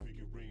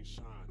chain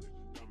shining,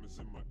 diamonds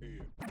in my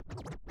ear.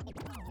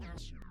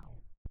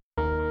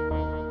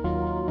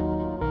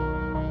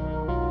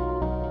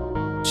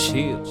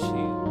 Chill,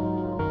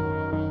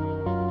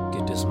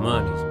 get this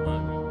money,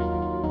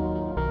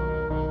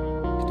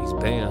 get these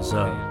bands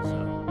up,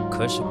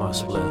 cushion my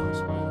split,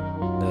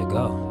 let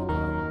go.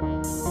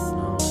 You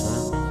know what I'm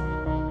saying?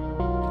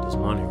 Get this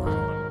money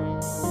right.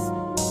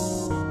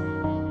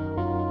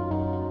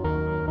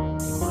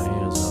 Get my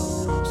hands up,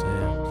 you know what I'm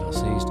saying? Got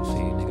seeds to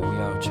feed, nigga, we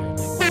out here,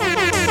 nigga.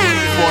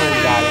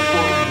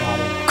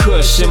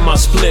 Cushion my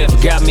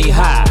spliff, got me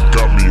high.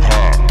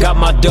 Got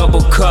my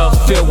double cup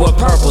filled with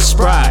purple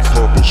Sprite.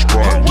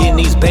 Getting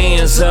these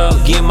bands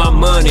up, get my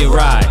money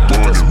right.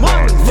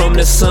 From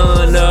the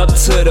sun up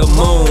to the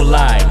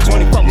moonlight.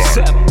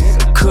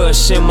 24/7.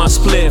 Cushion my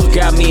spliff,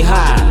 got me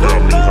high.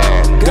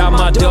 Got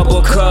my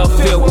double cup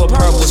filled with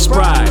purple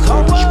Sprite.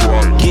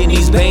 Getting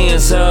these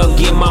bands up,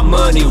 get my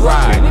money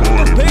right.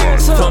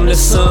 From the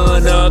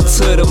sun up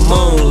to the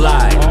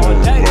moonlight.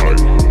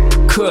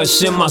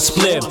 Cushion my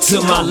split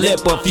to my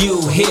lip, a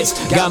few hits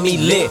got me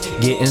lit.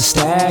 Getting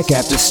stack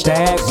after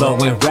stack,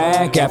 blowing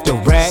rack after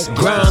rack.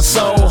 Grind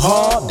so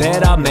hard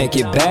that I make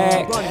it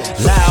back.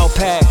 Loud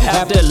pack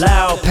after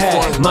loud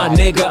pack, my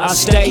nigga I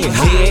stay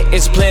here.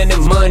 It's plenty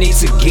money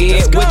to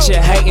get. What you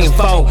hating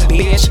for,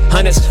 bitch?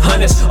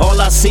 Hundreds, all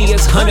I see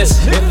is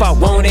hundreds. If I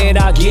want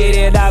it, I get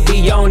it, I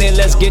be on it.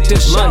 Let's get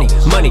this money.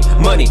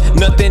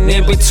 Nothing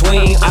in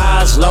between,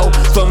 eyes low.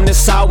 From the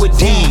sour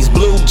D's,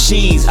 blue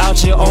cheese, out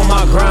here on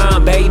my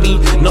grind, baby,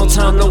 no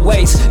time to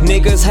waste.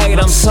 Niggas hate,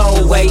 I'm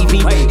so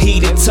wavy.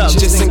 Heat it up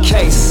just in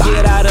case.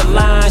 Get out of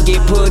line,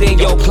 get put in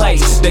your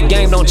place. The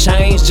game don't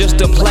change, just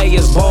the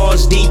players.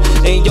 Bars deep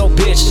in your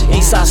bitch.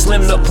 Eastside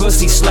Slim, the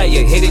pussy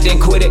slayer. Hit it and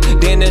quit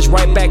it, then it's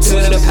right back to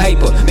the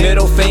paper.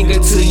 Middle finger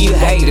to you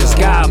haters.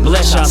 God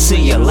bless, I'll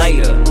see you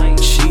later.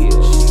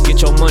 Chill,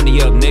 get your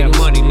money up,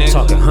 nigga.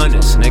 Talking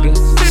hundreds, nigga.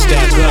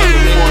 Stack up,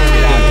 nigga.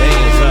 Get them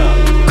bands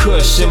up.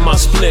 Cushion my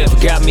spliff,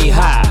 got me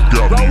high.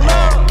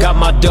 Got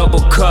my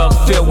double cup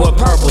filled with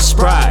purple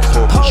Sprite.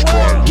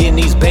 Getting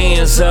these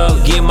bands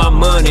up, get my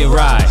money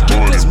right.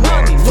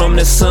 From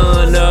the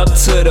sun up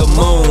to the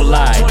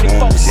moonlight.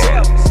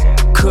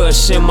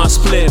 Cushion my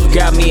spliff,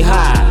 got me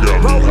high.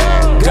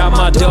 Got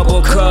my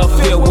double cup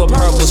filled with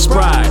purple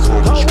Sprite.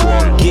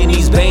 Getting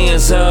these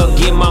bands up,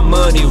 get my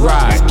money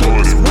right.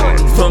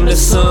 From the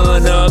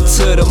sun up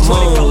to the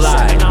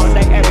moonlight.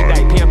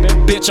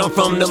 Bitch, I'm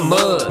from the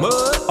mud.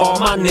 All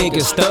my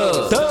niggas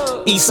thugs.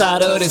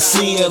 Eastside of the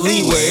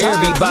CLE where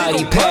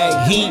everybody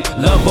pack heat.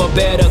 Love her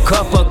better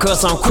cuff her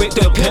cause I'm quick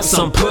to pimp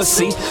some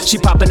pussy. She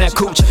popping that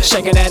cooch,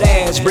 shaking that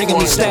ass, bringing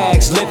me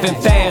stacks, living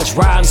fast,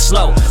 riding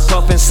slow.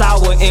 Puffing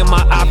sour in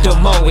my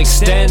Optimo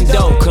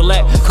extendo.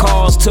 Collect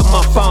calls to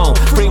my phone,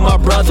 free my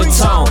brother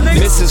Tone.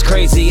 Mrs.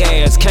 crazy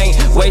ass, can't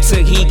wait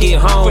till he get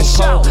home.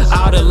 Pour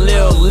out a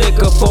little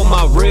liquor for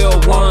my real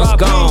ones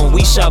gone.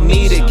 We shall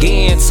meet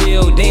again,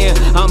 till then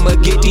I'ma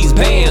get these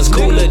bands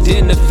cooler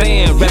than the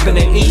fan. Reppin'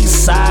 the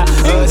east side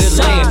of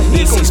the land.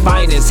 Easy's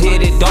finest,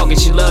 hit it dog and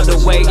she love the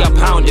way I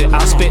pound it.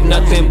 I spit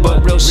nothing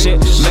but real shit,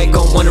 make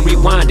 'em wanna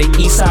rewind it.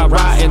 Eastside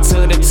riding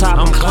to the top,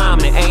 I'm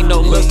climbing, ain't no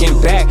looking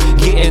back.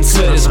 Getting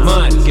to this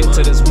money, get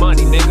to this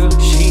money, nigga.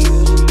 Shit,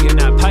 getting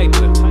that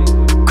paper.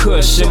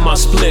 Cushion my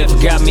spliff,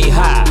 got me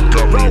high.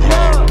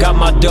 Got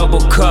my double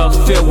cup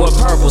filled with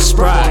purple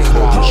Sprite.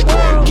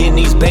 Getting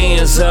these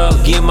bands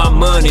up, get my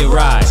money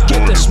right.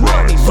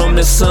 From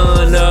the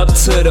sun up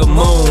to the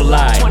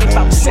moonlight.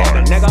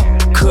 25/7,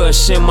 nigga.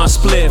 Cushion my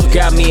spliff,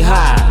 got me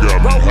high.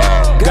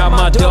 Got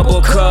my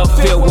double cup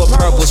filled with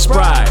purple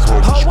Sprite.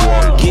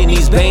 Getting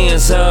these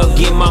bands up,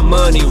 get my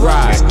money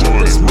right.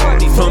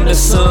 From the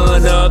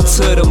sun up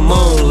to the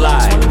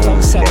moonlight.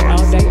 24/7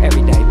 all day,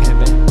 every day.